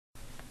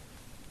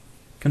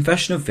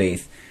Confession of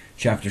Faith,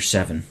 Chapter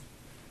 7,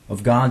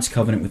 of God's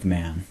Covenant with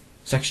Man,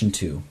 Section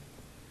 2.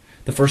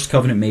 The first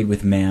covenant made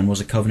with man was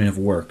a covenant of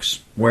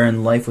works,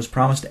 wherein life was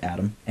promised to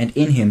Adam, and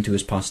in him to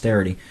his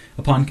posterity,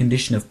 upon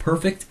condition of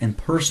perfect and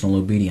personal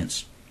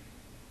obedience.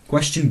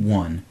 Question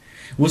 1.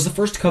 Was the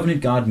first covenant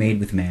God made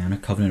with man a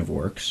covenant of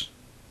works?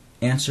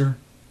 Answer,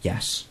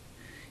 yes.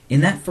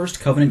 In that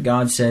first covenant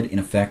God said, in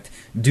effect,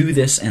 do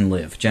this and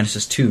live.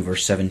 Genesis 2,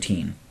 verse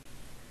 17.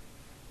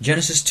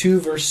 Genesis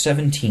 2, verse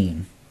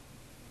 17.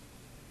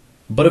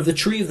 But of the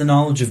tree of the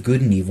knowledge of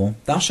good and evil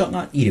thou shalt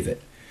not eat of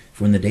it,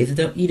 for in the day that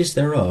thou eatest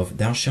thereof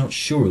thou shalt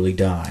surely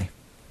die.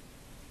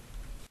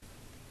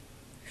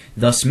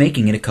 Thus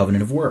making it a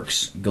covenant of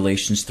works.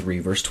 Galatians 3,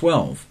 verse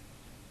 12.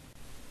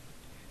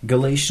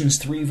 Galatians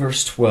 3,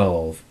 verse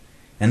 12.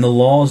 And the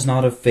law is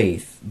not of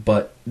faith,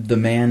 but the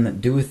man that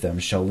doeth them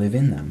shall live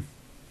in them.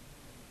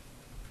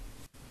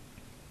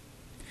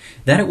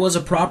 That it was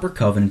a proper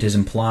covenant is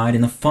implied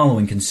in the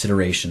following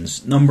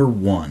considerations. Number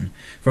 1,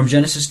 from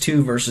Genesis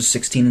 2, verses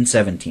 16 and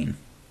 17.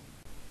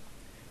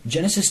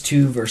 Genesis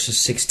 2, verses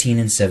 16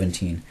 and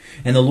 17.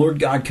 And the Lord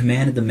God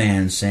commanded the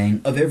man,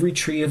 saying, Of every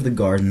tree of the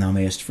garden thou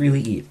mayest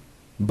freely eat,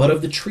 but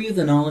of the tree of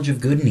the knowledge of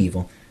good and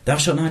evil thou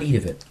shalt not eat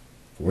of it,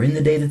 for in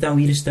the day that thou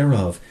eatest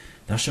thereof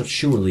thou shalt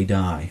surely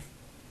die.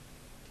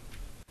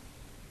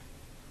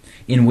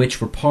 In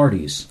which were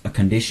parties, a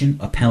condition,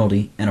 a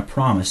penalty, and a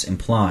promise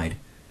implied.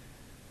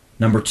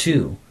 Number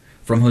 2,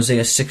 from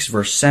Hosea 6,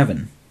 verse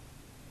 7.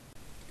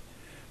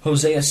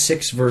 Hosea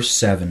 6, verse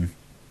 7.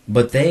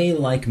 But they,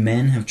 like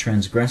men, have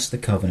transgressed the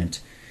covenant.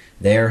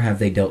 There have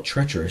they dealt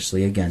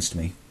treacherously against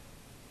me.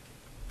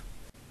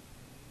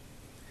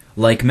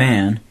 Like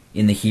man,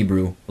 in the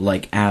Hebrew,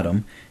 like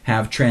Adam,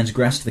 have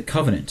transgressed the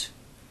covenant.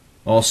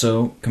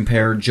 Also,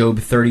 compare Job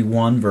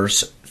 31,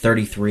 verse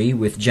 33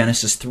 with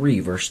Genesis 3,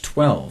 verse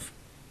 12.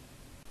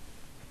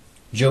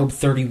 Job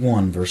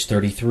 31, verse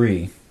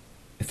 33.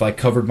 If I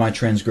covered my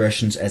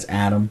transgressions as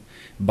Adam,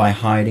 by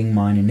hiding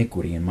mine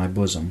iniquity in my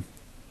bosom.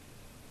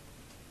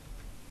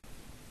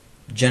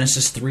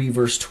 Genesis 3,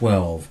 verse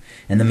 12.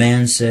 And the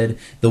man said,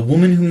 The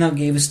woman whom thou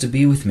gavest to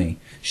be with me,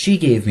 she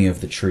gave me of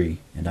the tree,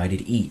 and I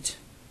did eat.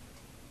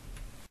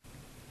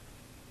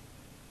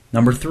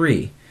 Number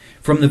 3.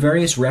 From the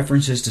various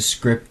references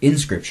in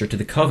Scripture to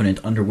the covenant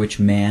under which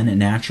man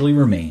naturally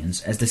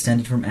remains as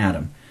descended from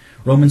Adam.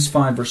 Romans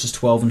 5, verses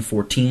 12 and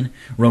 14,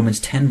 Romans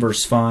 10,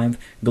 verse 5,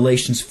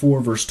 Galatians 4,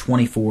 verse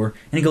 24,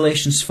 and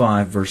Galatians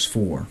 5, verse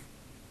 4.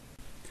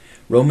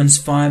 Romans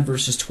 5,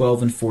 verses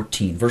 12 and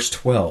 14. Verse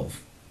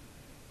 12.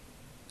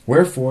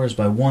 Wherefore, as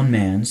by one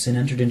man sin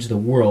entered into the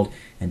world,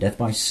 and death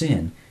by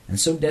sin, and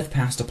so death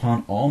passed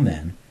upon all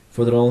men,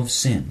 for that all have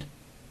sinned.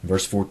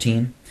 Verse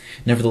 14.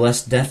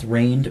 Nevertheless death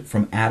reigned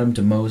from Adam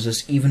to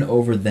Moses, even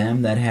over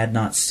them that had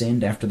not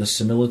sinned after the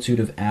similitude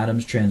of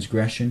Adam's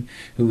transgression,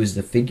 who is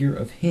the figure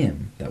of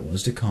him that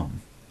was to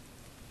come.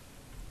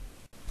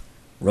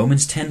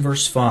 Romans 10,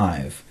 verse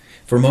 5.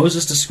 For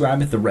Moses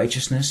describeth the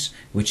righteousness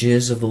which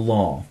is of the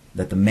law,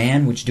 that the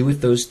man which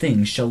doeth those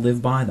things shall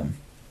live by them.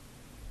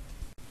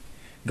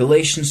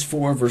 Galatians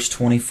 4, verse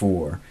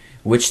 24.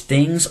 Which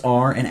things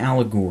are an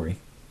allegory,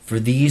 for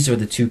these are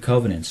the two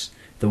covenants,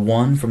 the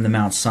one from the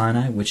Mount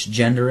Sinai, which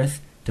gendereth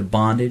to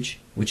bondage,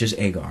 which is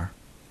Agar.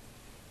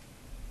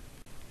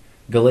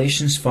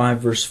 Galatians 5,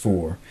 verse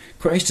 4.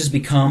 Christ is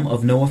become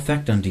of no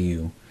effect unto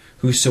you.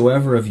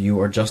 Whosoever of you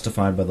are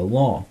justified by the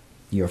law,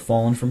 ye are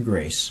fallen from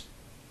grace.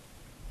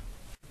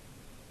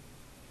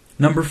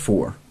 Number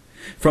 4.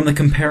 From the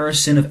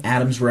comparison of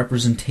Adam's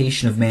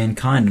representation of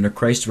mankind under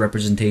Christ's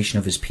representation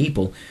of his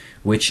people,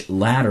 which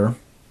latter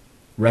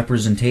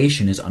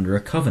representation is under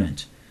a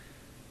covenant.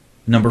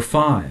 Number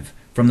 5.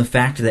 From the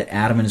fact that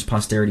Adam and his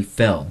posterity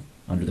fell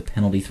under the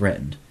penalty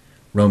threatened.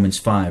 Romans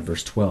 5,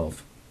 verse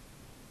 12.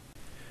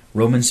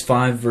 Romans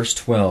 5, verse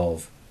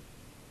 12.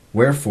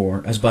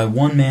 Wherefore, as by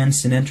one man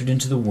sin entered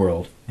into the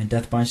world, and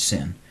death by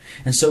sin,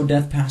 and so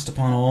death passed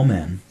upon all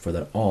men, for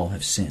that all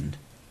have sinned.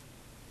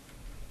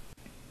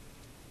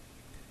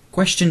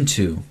 Question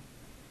 2.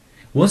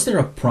 Was there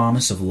a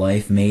promise of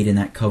life made in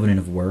that covenant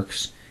of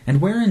works,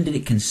 and wherein did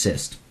it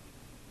consist?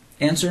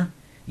 Answer,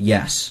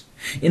 yes.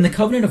 In the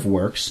covenant of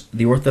works,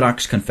 the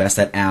Orthodox confess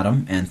that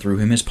Adam, and through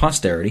him his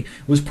posterity,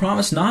 was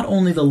promised not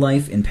only the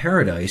life in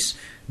paradise,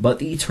 but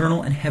the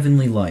eternal and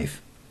heavenly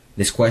life.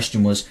 This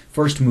question was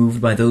first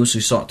moved by those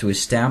who sought to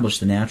establish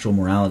the natural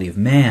morality of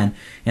man,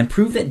 and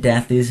prove that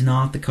death is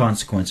not the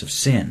consequence of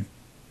sin.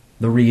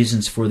 The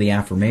reasons for the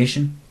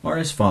affirmation are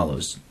as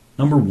follows.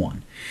 Number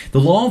 1.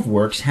 The law of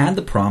works had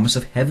the promise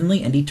of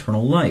heavenly and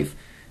eternal life,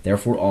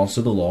 therefore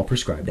also the law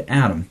prescribed to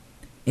Adam.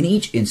 In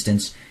each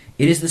instance,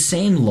 it is the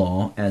same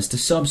law as to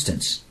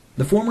substance.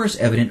 The former is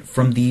evident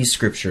from these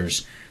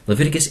scriptures,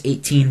 Leviticus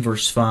 18,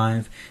 verse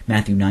 5,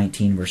 Matthew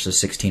 19,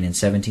 verses 16 and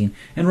 17,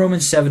 and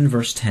Romans 7,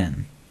 verse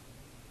 10.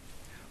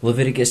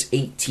 Leviticus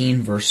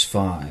 18, verse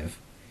 5.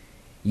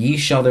 Ye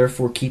shall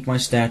therefore keep my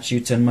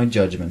statutes and my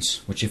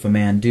judgments, which if a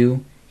man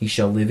do, he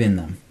shall live in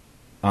them.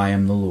 I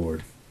am the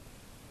Lord.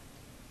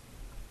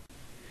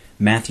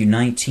 Matthew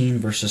 19,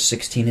 verses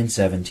 16 and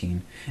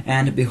 17.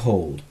 And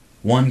behold,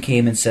 one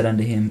came and said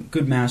unto him,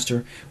 Good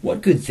master,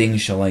 what good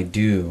things shall I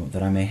do,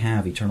 that I may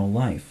have eternal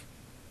life?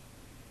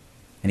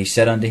 And he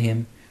said unto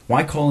him,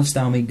 Why callest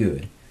thou me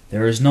good?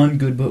 There is none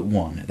good but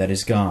one, that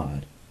is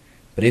God.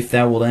 But if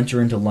thou wilt enter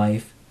into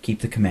life, keep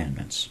the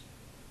commandments.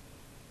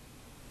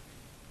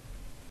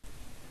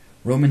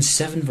 Romans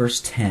 7,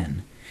 verse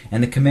 10.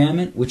 And the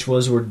commandment which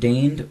was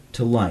ordained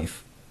to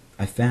life,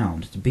 I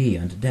found to be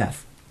unto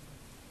death.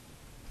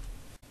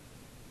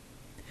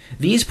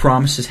 These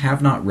promises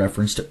have not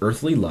reference to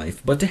earthly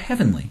life, but to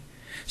heavenly.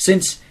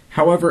 Since,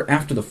 however,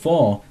 after the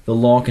fall, the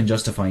law can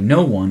justify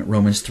no one,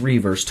 Romans 3,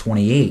 verse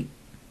 28.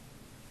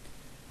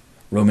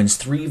 Romans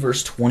 3,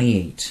 verse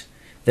 28.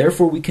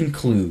 Therefore we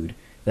conclude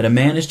that a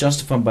man is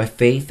justified by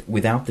faith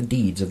without the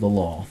deeds of the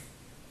law.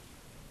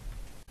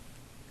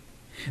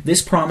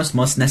 This promise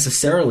must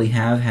necessarily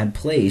have had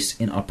place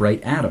in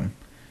upright Adam.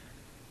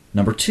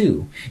 Number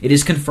 2, it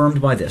is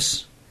confirmed by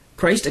this.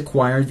 Christ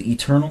acquired the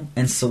eternal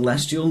and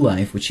celestial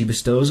life which he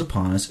bestows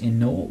upon us in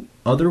no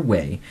other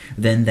way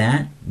than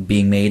that,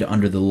 being made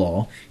under the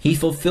law, he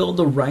fulfilled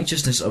the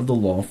righteousness of the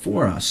law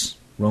for us.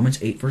 Romans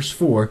 8, verse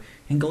 4,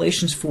 and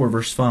Galatians 4,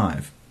 verse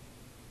 5.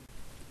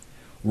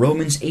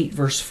 Romans 8,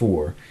 verse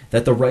 4,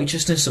 that the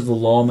righteousness of the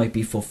law might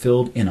be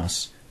fulfilled in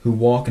us, who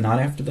walk not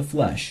after the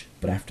flesh,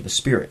 but after the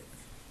Spirit.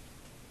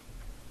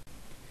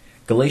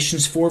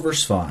 Galatians 4,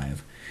 verse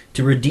 5,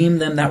 to redeem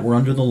them that were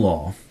under the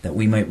law, that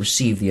we might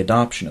receive the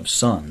adoption of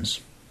sons.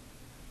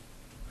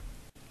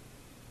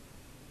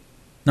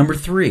 Number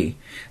 3,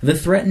 the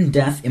threatened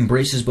death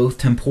embraces both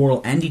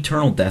temporal and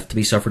eternal death to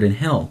be suffered in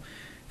hell,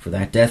 for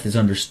that death is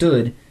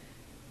understood,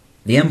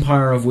 the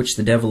empire of which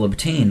the devil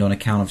obtained on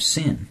account of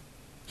sin.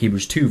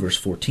 Hebrews 2, verse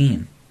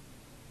 14.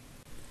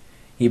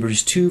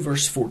 Hebrews 2,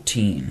 verse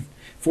 14.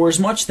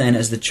 Forasmuch then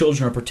as the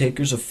children are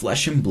partakers of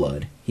flesh and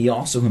blood, he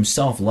also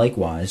himself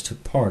likewise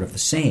took part of the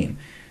same,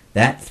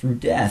 that through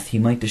death he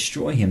might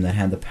destroy him that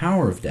had the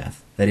power of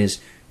death, that is,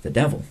 the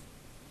devil.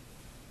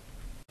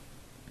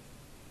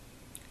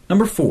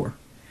 Number 4,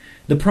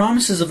 the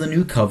promises of the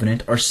new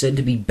covenant are said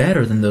to be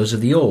better than those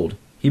of the old.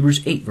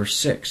 Hebrews 8, verse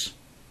 6.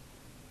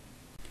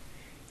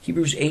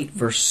 Hebrews 8,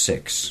 verse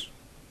 6.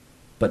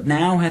 But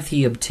now hath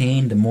he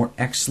obtained a more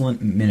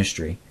excellent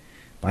ministry,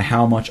 by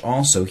how much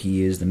also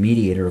he is the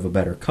mediator of a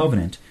better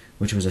covenant,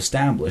 which was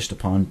established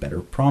upon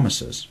better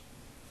promises.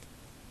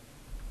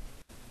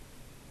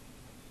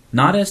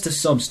 Not as to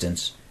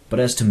substance, but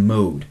as to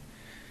mode.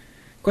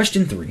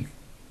 Question 3.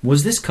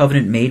 Was this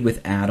covenant made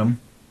with Adam,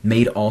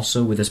 made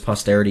also with his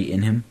posterity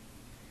in him?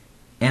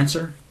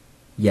 Answer: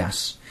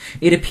 yes.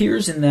 It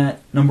appears in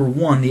that, number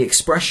 1, the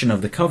expression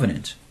of the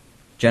covenant.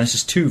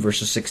 Genesis 2,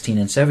 verses 16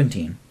 and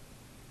 17.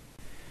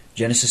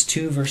 Genesis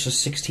 2, verses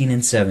 16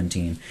 and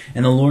 17.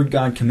 And the Lord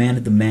God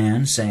commanded the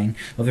man, saying,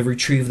 Of every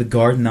tree of the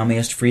garden thou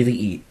mayest freely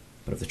eat,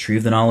 but of the tree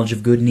of the knowledge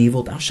of good and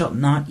evil thou shalt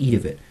not eat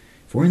of it,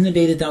 for in the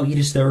day that thou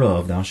eatest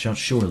thereof thou shalt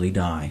surely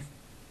die.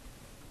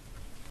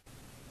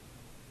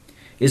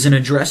 Is an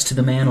address to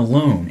the man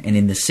alone and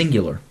in the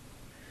singular.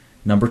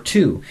 Number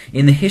 2,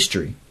 in the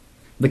history.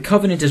 The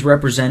covenant is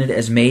represented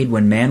as made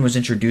when man was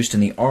introduced in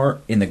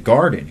the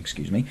garden,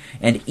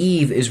 and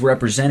Eve is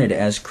represented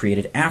as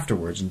created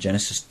afterwards in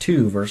Genesis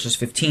 2, verses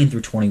 15 through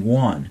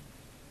 21.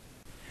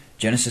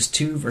 Genesis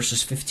 2,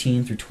 verses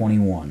 15 through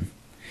 21.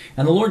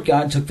 And the Lord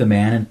God took the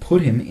man and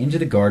put him into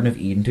the garden of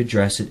Eden to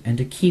dress it and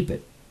to keep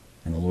it.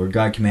 And the Lord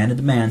God commanded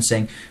the man,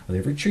 saying, Of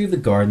every tree of the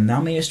garden thou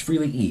mayest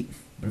freely eat,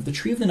 but of the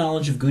tree of the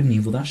knowledge of good and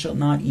evil thou shalt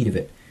not eat of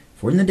it,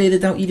 for in the day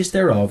that thou eatest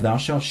thereof thou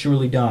shalt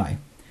surely die.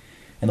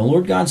 And the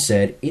Lord God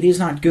said, It is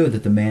not good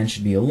that the man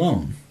should be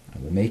alone. I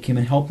will make him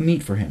an help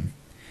meet for him.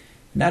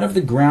 And out of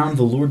the ground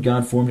the Lord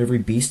God formed every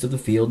beast of the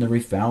field and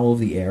every fowl of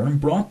the air, and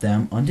brought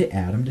them unto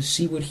Adam to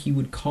see what he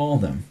would call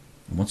them.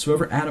 And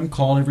whatsoever Adam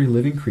called every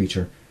living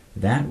creature,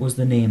 that was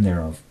the name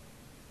thereof.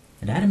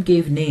 And Adam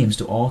gave names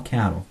to all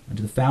cattle, and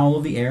to the fowl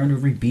of the air, and to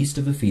every beast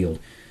of the field.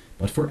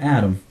 But for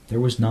Adam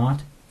there was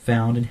not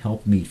found an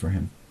help meet for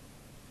him.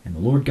 And the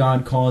Lord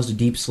God caused a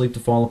deep sleep to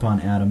fall upon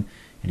Adam,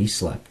 and he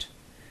slept.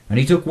 And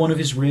he took one of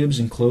his ribs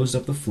and closed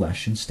up the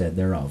flesh instead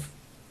thereof.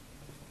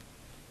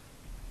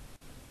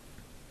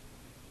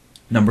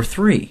 Number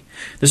 3.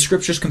 The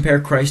Scriptures compare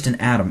Christ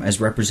and Adam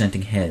as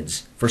representing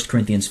heads. 1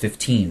 Corinthians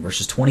 15,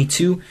 verses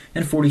 22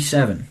 and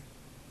 47.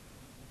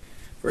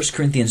 1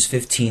 Corinthians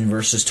 15,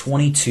 verses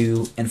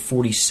 22 and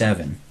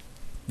 47.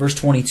 Verse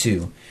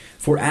 22.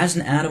 For as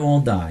in Adam all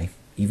die,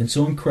 even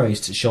so in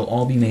Christ shall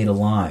all be made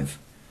alive.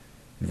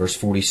 In verse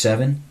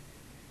 47.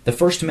 The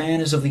first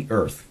man is of the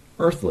earth,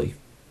 earthly.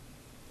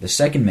 The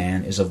second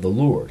man is of the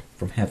Lord,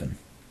 from heaven.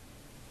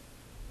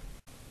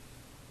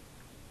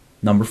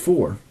 Number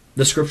 4.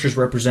 The Scriptures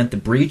represent the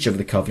breach of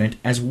the covenant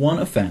as one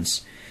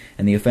offense,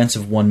 and the offense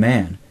of one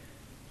man.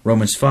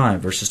 Romans 5,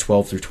 verses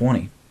 12 through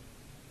 20.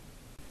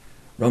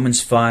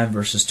 Romans 5,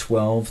 verses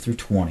 12 through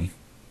 20.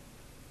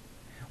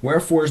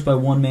 Wherefore as by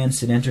one man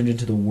sin entered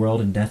into the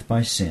world, and death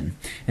by sin,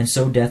 and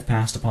so death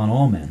passed upon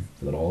all men,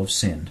 for that all have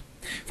sinned.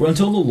 For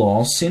until the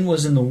law, sin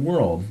was in the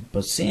world,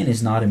 but sin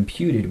is not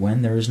imputed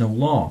when there is no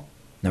law.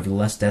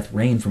 Nevertheless, death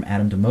reigned from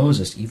Adam to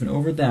Moses, even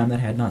over them that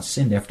had not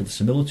sinned after the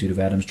similitude of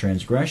Adam's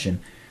transgression,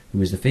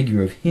 who is the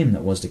figure of him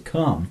that was to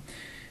come.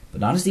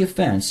 But not as the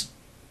offense,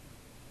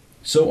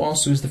 so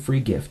also is the free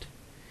gift.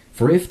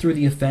 For if through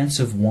the offense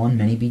of one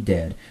many be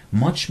dead,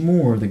 much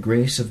more the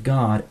grace of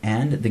God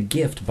and the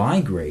gift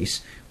by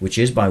grace, which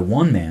is by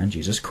one man,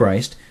 Jesus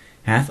Christ,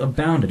 hath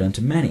abounded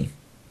unto many.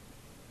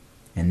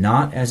 And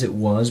not as it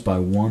was by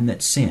one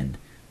that sinned,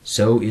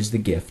 so is the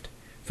gift.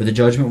 For the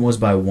judgment was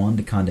by one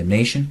to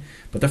condemnation,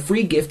 but the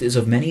free gift is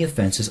of many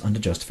offenses unto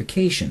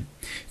justification.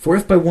 For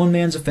if by one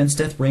man's offense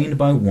death reigned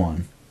by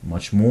one,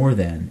 much more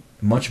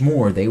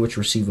they which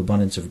receive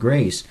abundance of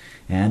grace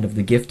and of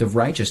the gift of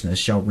righteousness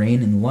shall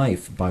reign in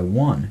life by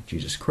one,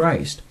 Jesus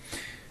Christ.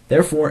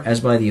 Therefore, as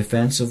by the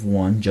offense of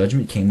one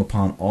judgment came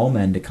upon all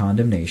men to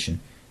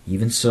condemnation,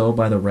 even so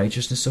by the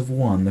righteousness of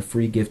one the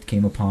free gift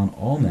came upon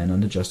all men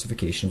unto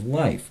justification of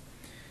life.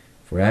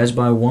 For as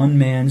by one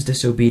man's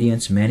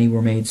disobedience many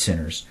were made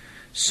sinners,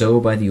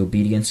 so by the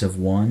obedience of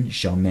one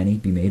shall many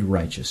be made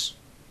righteous.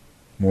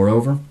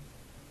 Moreover,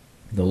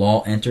 the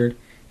law entered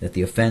that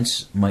the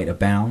offense might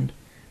abound,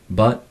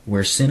 but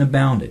where sin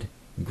abounded,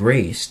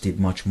 grace did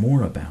much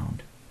more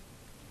abound.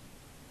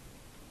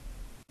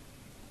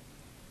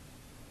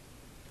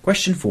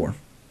 Question 4.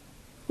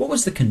 What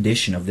was the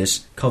condition of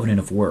this covenant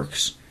of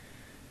works?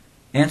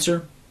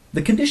 Answer.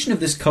 The condition of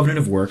this covenant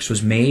of works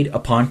was made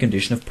upon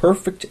condition of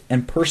perfect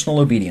and personal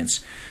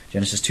obedience.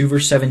 Genesis 2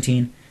 verse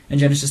 17 and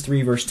Genesis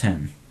 3 verse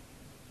 10.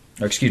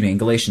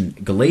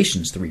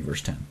 Galatians 3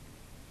 verse 10.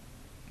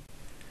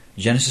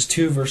 Genesis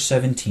 2 verse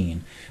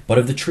 17. But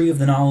of the tree of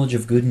the knowledge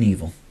of good and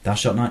evil thou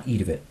shalt not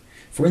eat of it,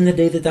 for in the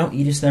day that thou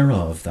eatest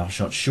thereof thou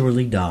shalt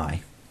surely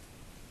die.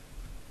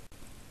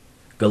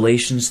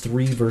 Galatians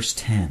 3 verse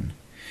 10.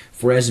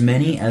 For as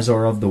many as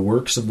are of the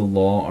works of the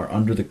law are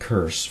under the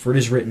curse. For it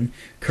is written,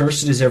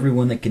 Cursed is every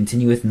one that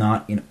continueth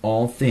not in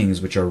all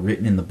things which are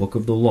written in the book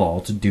of the law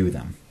to do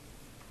them.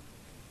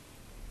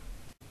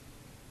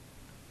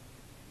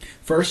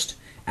 First,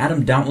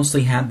 Adam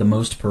doubtlessly had the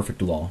most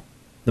perfect law.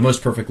 The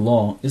most perfect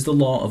law is the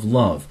law of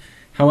love,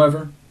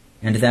 however,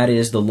 and that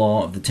is the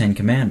law of the 10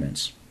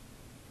 Commandments.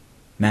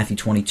 Matthew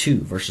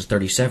 22, verses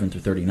 37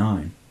 through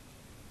 39.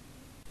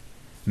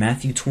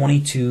 Matthew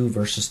 22,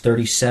 verses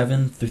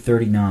 37 through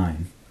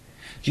 39.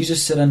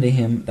 Jesus said unto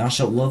him, Thou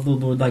shalt love the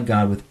Lord thy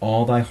God with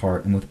all thy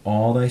heart, and with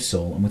all thy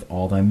soul, and with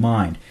all thy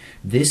mind.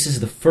 This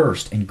is the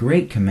first and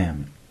great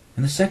commandment.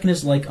 And the second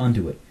is like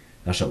unto it,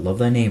 Thou shalt love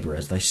thy neighbor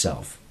as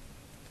thyself.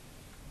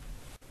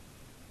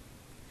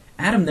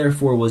 Adam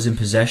therefore was in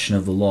possession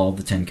of the law of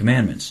the 10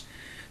 Commandments.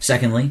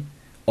 Secondly,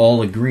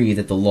 all agree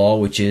that the law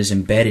which is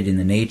embedded in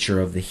the nature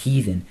of the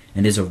heathen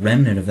and is a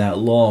remnant of that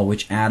law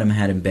which Adam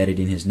had embedded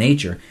in his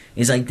nature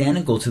is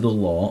identical to the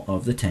law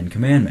of the 10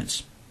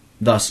 Commandments.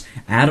 Thus,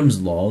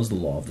 Adam's law is the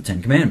law of the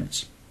 10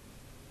 Commandments.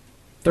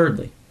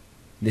 Thirdly,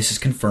 this is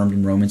confirmed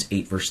in Romans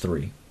 8 verse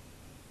 3.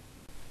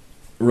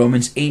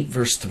 Romans 8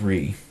 verse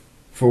 3.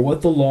 For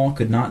what the law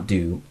could not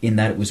do, in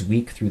that it was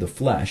weak through the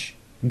flesh,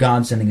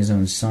 God sending his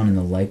own Son in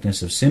the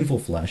likeness of sinful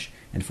flesh,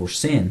 and for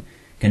sin,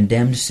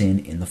 condemned sin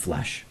in the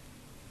flesh.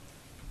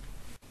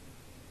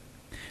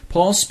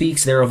 Paul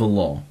speaks there of a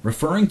law,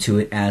 referring to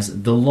it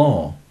as the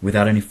law,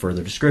 without any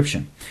further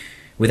description.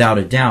 Without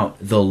a doubt,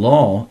 the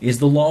law is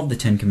the law of the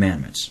 10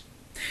 Commandments.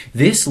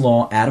 This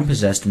law Adam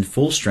possessed in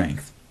full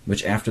strength,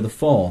 which after the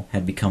fall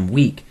had become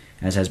weak,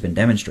 as has been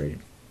demonstrated.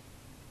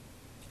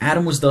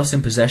 Adam was thus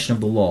in possession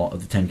of the law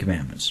of the 10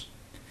 Commandments.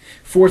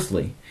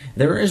 Fourthly,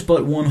 there is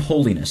but one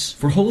holiness,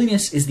 for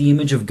holiness is the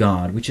image of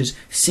God, which is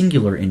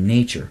singular in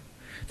nature.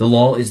 The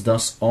law is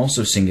thus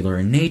also singular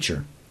in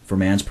nature, for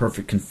man's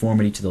perfect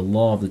conformity to the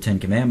law of the 10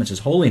 Commandments is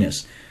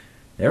holiness.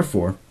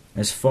 Therefore,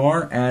 as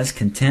far as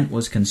content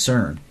was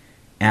concerned,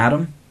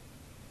 Adam,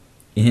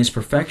 in his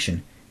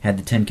perfection, had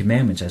the 10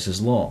 Commandments as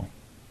his law.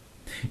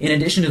 In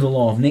addition to the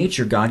law of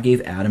nature, God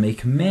gave Adam a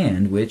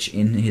command which,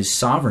 in his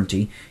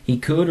sovereignty, he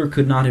could or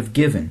could not have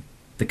given,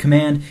 the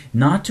command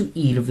not to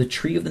eat of the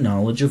tree of the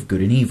knowledge of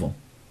good and evil.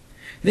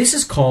 This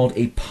is called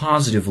a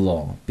positive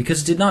law,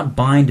 because it did not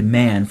bind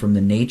man from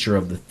the nature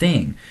of the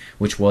thing,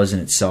 which was in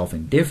itself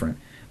indifferent,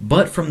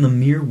 but from the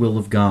mere will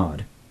of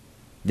God.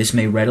 This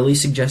may readily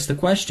suggest the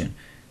question,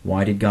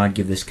 why did God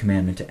give this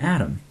commandment to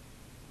Adam?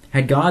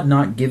 Had God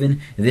not given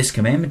this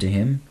commandment to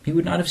him, he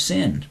would not have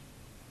sinned.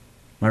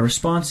 My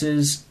response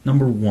is,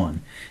 number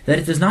 1, that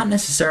it does not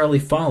necessarily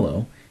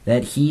follow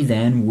that he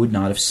then would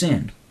not have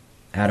sinned.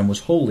 Adam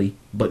was holy,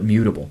 but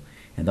mutable,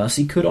 and thus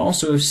he could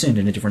also have sinned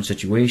in a different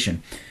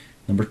situation.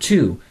 Number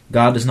 2,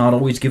 God does not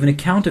always give an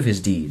account of his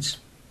deeds.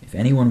 If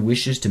anyone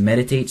wishes to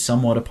meditate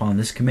somewhat upon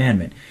this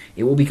commandment,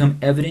 it will become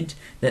evident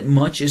that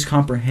much is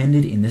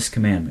comprehended in this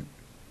commandment.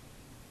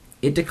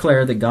 It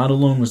declared that God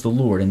alone was the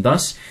Lord, and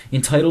thus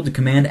entitled to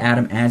command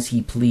Adam as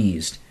he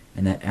pleased,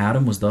 and that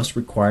Adam was thus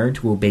required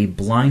to obey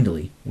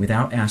blindly,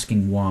 without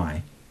asking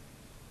why.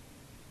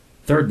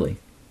 Thirdly,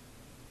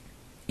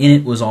 In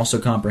it was also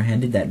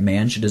comprehended that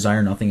man should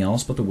desire nothing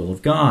else but the will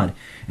of God,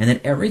 and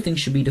that everything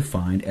should be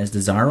defined as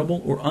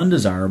desirable or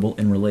undesirable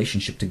in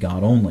relationship to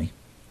God only.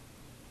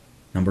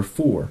 Number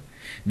 4.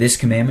 This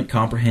commandment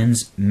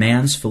comprehends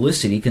man's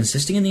felicity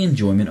consisting in the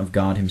enjoyment of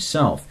God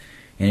himself,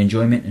 an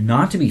enjoyment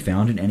not to be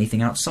found in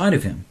anything outside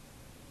of him.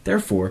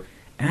 Therefore,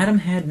 Adam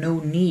had no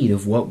need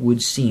of what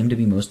would seem to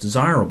be most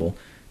desirable,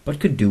 but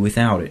could do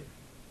without it.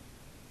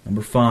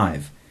 Number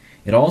 5.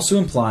 It also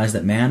implies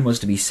that man was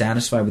to be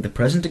satisfied with the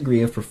present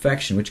degree of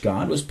perfection which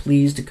God was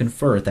pleased to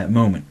confer at that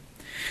moment.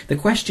 The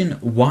question,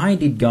 why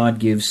did God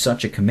give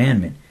such a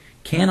commandment,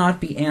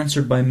 cannot be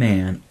answered by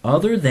man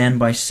other than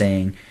by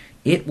saying,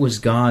 it was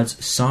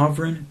God's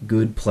sovereign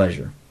good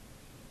pleasure.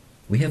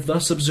 We have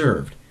thus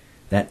observed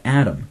that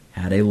Adam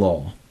had a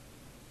law.